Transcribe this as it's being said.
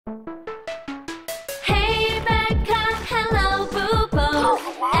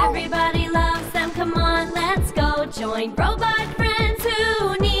Find robot friends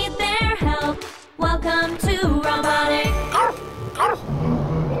who need their help. Welcome to Robotik.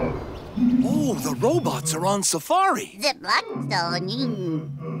 Oh, the robots are on safari.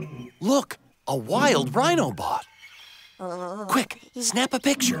 Look, a wild rhino bot. Quick, snap a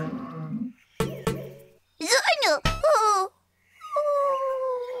picture.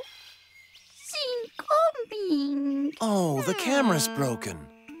 Oh, the camera's broken.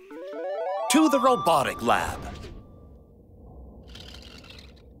 To the Robotik Lab.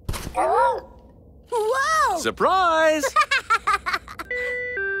 Whoa! Surprise!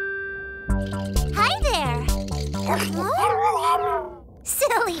 Hi there.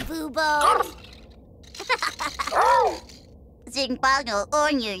 Silly Bubo.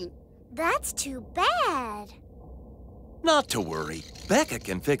 That's too bad. Not to worry. Beka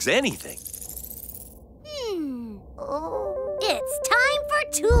can fix anything. It's time for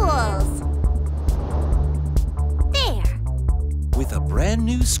tools. There. With a brand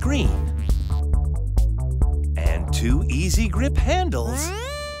new screen and 2 easy grip handles,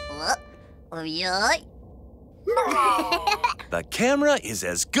 the camera is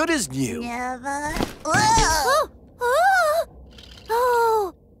as good as new. Oh!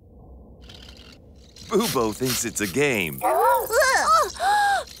 Bubo thinks it's a game.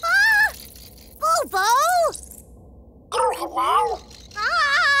 Bubo!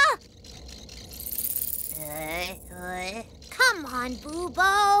 Come on,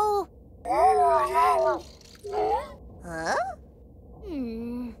 Bubo.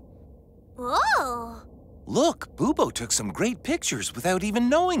 Whoa. Look, Bubo took some great pictures without even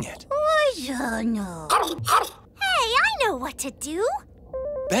knowing it. Hey, I know what to do.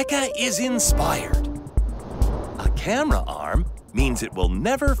 Beka is inspired. A camera arm means it will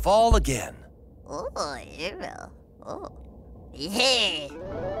never fall again.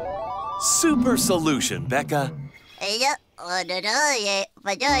 Super solution, Beka.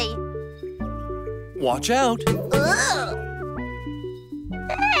 Watch out.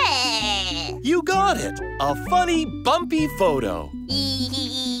 You got it. A funny, bumpy photo.